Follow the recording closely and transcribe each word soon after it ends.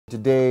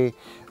Today,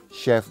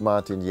 Chef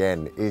Martin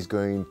Yan is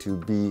going to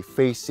be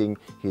facing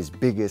his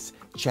biggest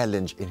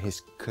challenge in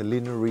his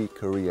culinary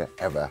career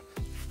ever.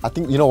 I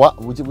think, you know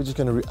what, we're just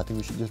going to, I think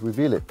we should just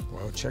reveal it.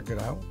 Well, check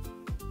it out.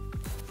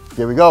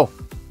 Here we go.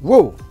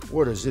 Whoa,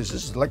 what is this?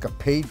 This is like a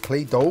paid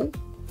clay dough?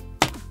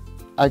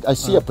 I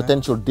see a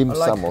potential dim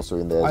sum also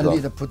in there as well. I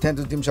need a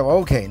potential dim sum.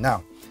 Okay,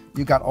 now,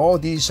 you got all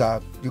these,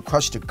 you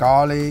crush the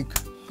garlic,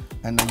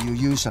 and then you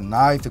use a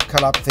knife to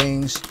cut up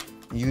things.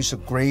 You use a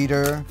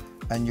grater,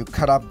 and you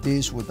cut up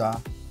this with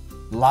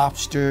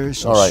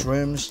lobsters or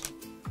shrimps.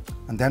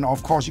 And then,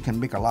 of course, you can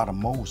make a lot of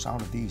molds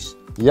out of these.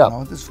 Yeah. You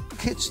know, this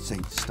kids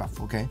thing stuff,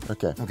 okay?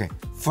 Okay. Okay,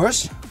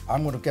 first,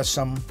 I'm going to get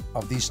some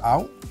of these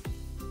out.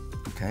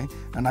 Okay,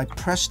 and I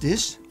press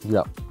this.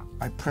 Yeah.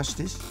 I press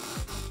this.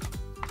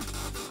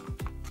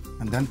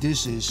 And then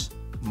this is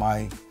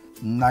my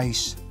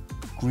nice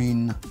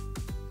green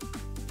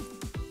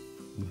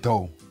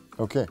dough.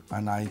 Okay.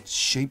 And I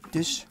shape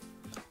this,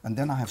 and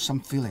then I have some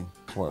filling.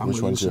 What, I'm which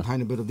going to one's use a here?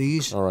 tiny bit of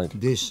these. All right.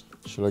 This.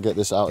 Should I get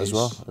this out as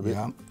well? A bit?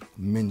 Yeah,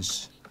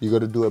 mince. You got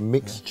to do a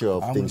mixture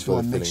of things for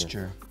the filling.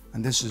 Mixture.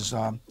 And this is,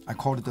 I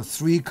call it the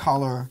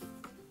 3-color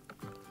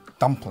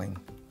dumpling.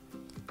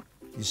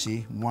 You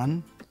see,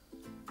 1,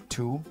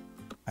 2,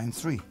 and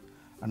 3.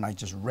 And I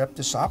just wrap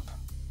this up.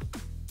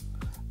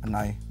 And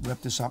I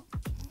wrap this up,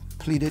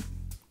 pleat it.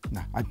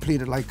 Now, I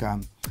pleat it like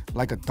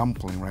a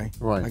dumpling, right?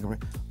 Right.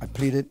 I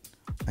pleat it,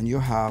 and you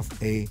have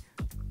a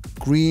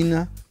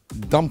green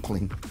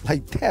dumpling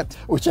like that.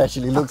 Which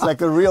actually looks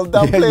like a real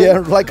dumpling. Yeah,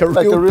 like a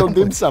real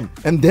dim sum.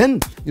 And then,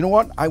 you know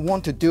what? I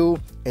want to do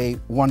a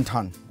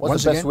wonton.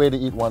 What's the best way to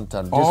eat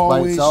wonton? Just by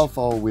itself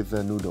or with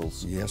the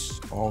noodles? Yes,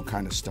 all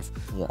kind of stuff.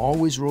 Yeah.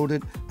 Always roll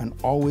it and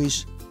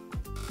always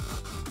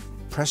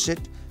press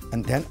it,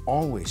 and then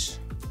always.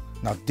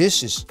 Now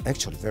this is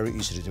actually very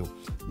easy to do.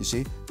 You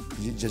see,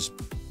 you just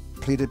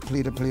pleat it,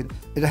 pleat it, pleat it.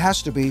 It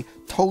has to be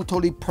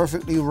totally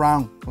perfectly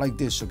round like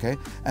this, okay?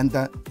 And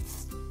the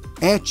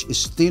edge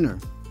is thinner.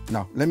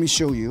 Now let me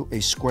show you a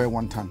square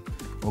wonton,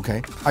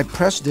 okay? I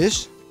press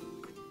this.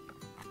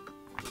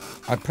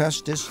 I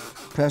press this,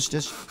 press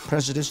this,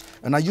 press this,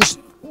 and I use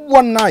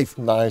one knife.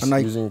 Nice. And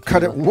I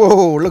cut it.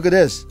 Whoa, look at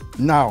this.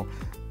 Now,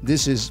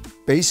 this is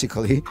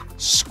basically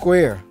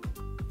square.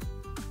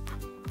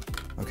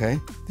 Okay,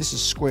 this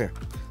is square.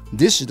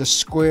 This is the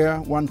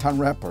square wonton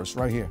wrappers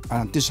right here.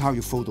 And this is how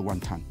you fold the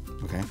wonton.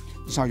 Okay,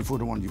 this is how you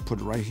fold the one. You put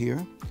it right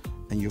here,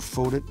 and you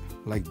fold it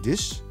like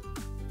this.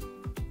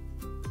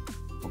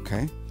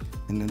 Okay,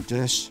 and then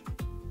this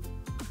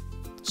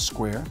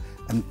square,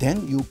 and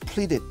then you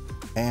pleat it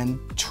and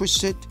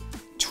twist it,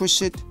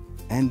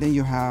 and then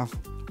you have,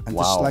 and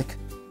this is like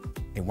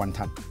a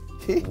wonton.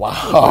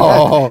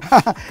 Wow!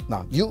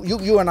 Now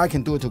you and I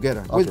can do it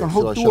together. Okay, We're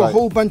gonna do a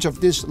whole bunch of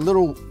these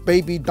little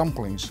baby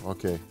dumplings.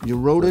 Okay. You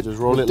roll it, just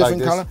roll it different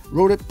like color.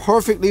 Roll it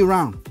perfectly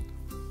round,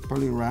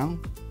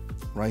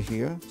 right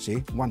here. See,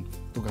 one.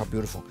 Look how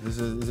beautiful. Is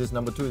this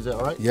number 2? Is that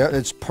all right? Yeah,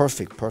 it's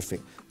perfect,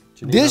 perfect.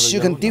 This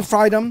you can deep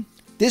fry them.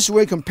 This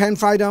way you can pan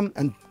fry them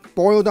and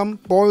boil them,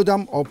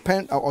 or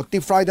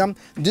deep fry them.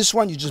 This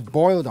one you just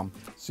boil them.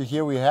 So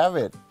here we have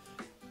it.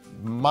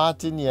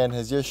 Martin Yan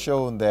has just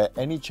shown that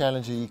any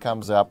challenge he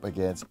comes up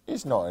against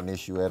is not an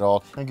issue at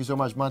all. Thank you so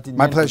much, Martin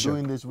My Yan, pleasure. for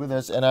doing this with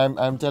us. And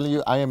I'm telling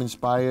you, I am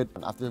inspired.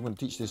 After I'm going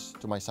to teach this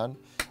to my son,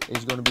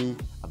 he's going to be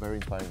a very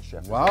inspiring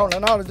chef. Wow,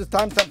 no, it's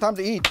time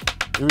to eat.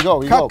 Here we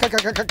go,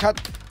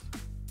 Cut.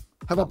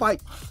 Have a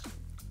bite.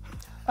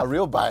 A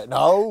real bite.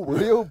 No.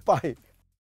 Real bite.